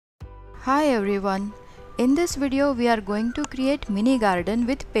Hi everyone, in this video we are going to create mini garden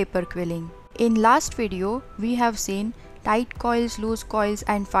with paper quilling. In last video we have seen tight coils, loose coils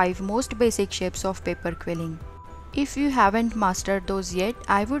and 5 most basic shapes of paper quilling. If you haven't mastered those yet,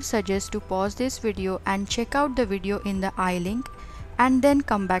 I would suggest to pause this video and check out the video in the I link and then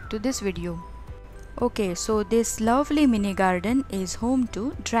come back to this video. Okay, so this lovely mini garden is home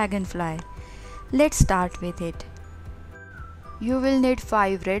to Dragonfly. Let's start with it. You will need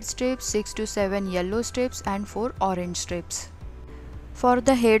 5 red strips, 6 to 7 yellow strips and 4 orange strips. For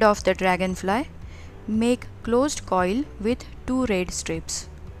the head of the dragonfly, make closed coil with 2 red strips.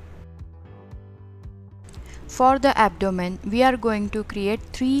 For the abdomen, we are going to create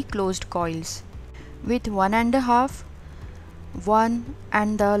 3 closed coils with 1.5, 1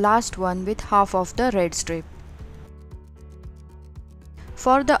 and the last one with half of the red strip.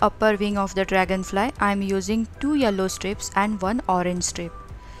 For the upper wing of the dragonfly, I am using 2 yellow strips and 1 orange strip.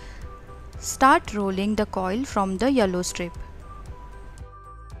 Start rolling the coil from the yellow strip.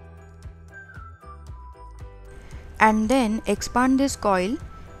 And then expand this coil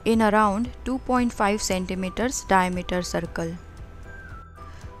in around 2.5 cm diameter circle.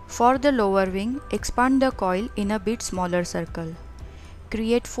 For the lower wing, expand the coil in a bit smaller circle.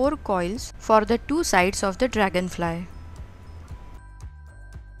 Create 4 coils for the 2 sides of the dragonfly.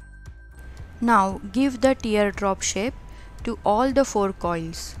 Now give the teardrop shape to all the 4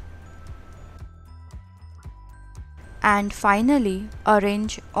 coils. And finally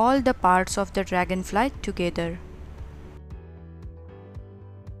arrange all the parts of the dragonfly together.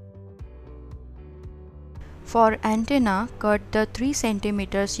 For antenna, cut the 3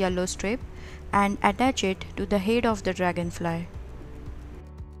 cm yellow strip and attach it to the head of the dragonfly.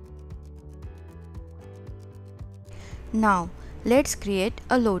 Now let's create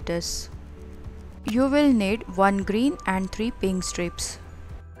a lotus. You will need 1 green and 3 pink strips.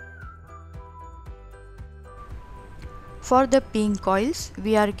 For the pink coils,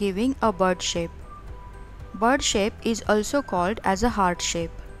 we are giving a bird shape. Bird shape is also called as a heart shape.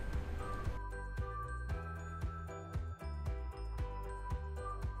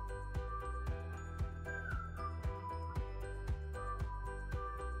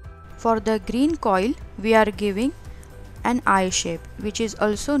 For the green coil, we are giving an eye shape, which is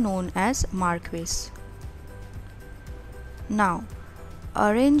also known as marquise. Now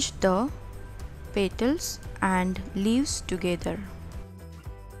arrange the petals and leaves together.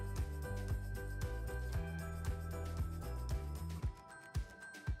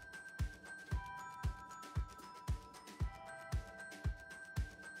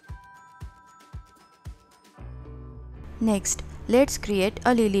 Next, let's create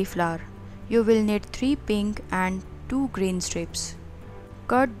a lily flower. You will need 3 pink and 2 green strips.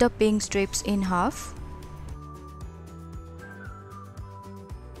 Cut the pink strips in half.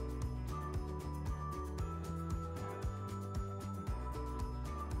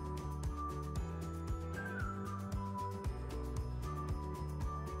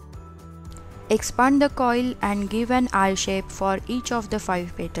 Expand the coil and give an eye shape for each of the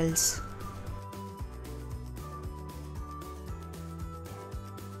 5 petals.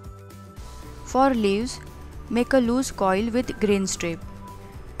 For leaves, make a loose coil with green strip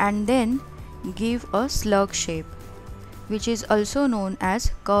and then give a slug shape, which is also known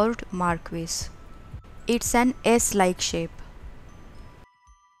as curved marquise. It's an S-like shape.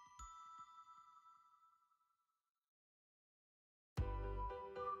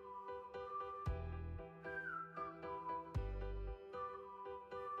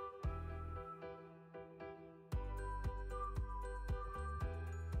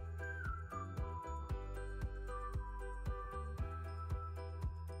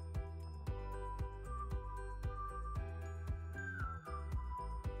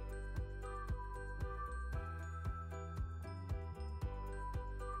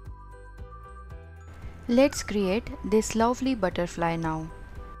 Let's create this lovely butterfly now.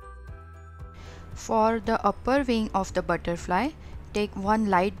 For the upper wing of the butterfly, take 1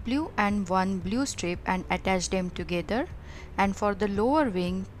 light blue and 1 blue strip and attach them together. And for the lower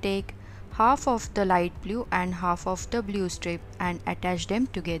wing, take half of the light blue and half of the blue strip and attach them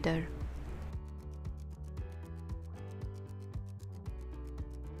together.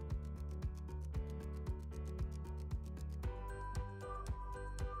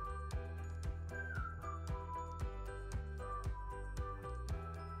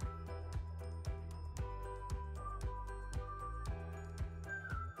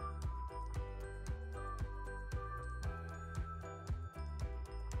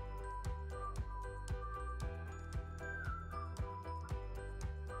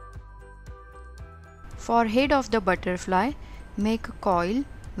 For head of the butterfly, make a coil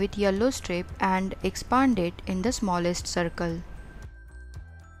with yellow strip and expand it in the smallest circle.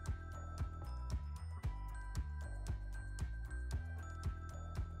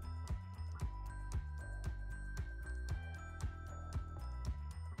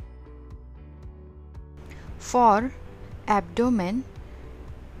 For abdomen,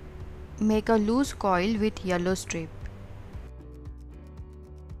 make a loose coil with yellow strip.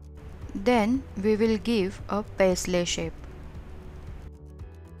 Then we will give a paisley shape.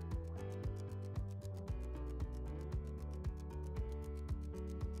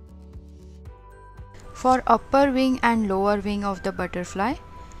 For upper wing and lower wing of the butterfly,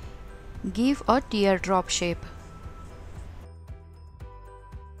 give a teardrop shape.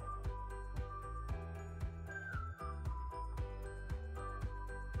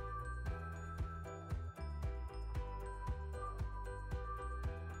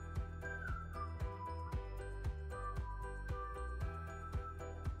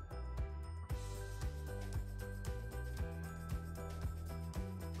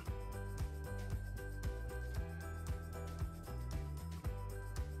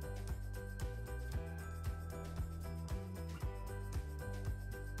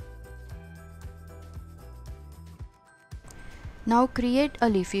 Now create a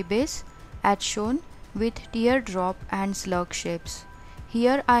leafy base as shown with teardrop and slug shapes.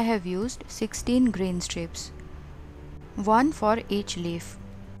 Here I have used 16 green strips, one for each leaf.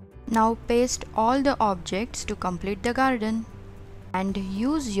 Now paste all the objects to complete the garden and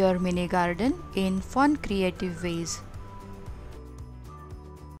use your mini garden in fun creative ways.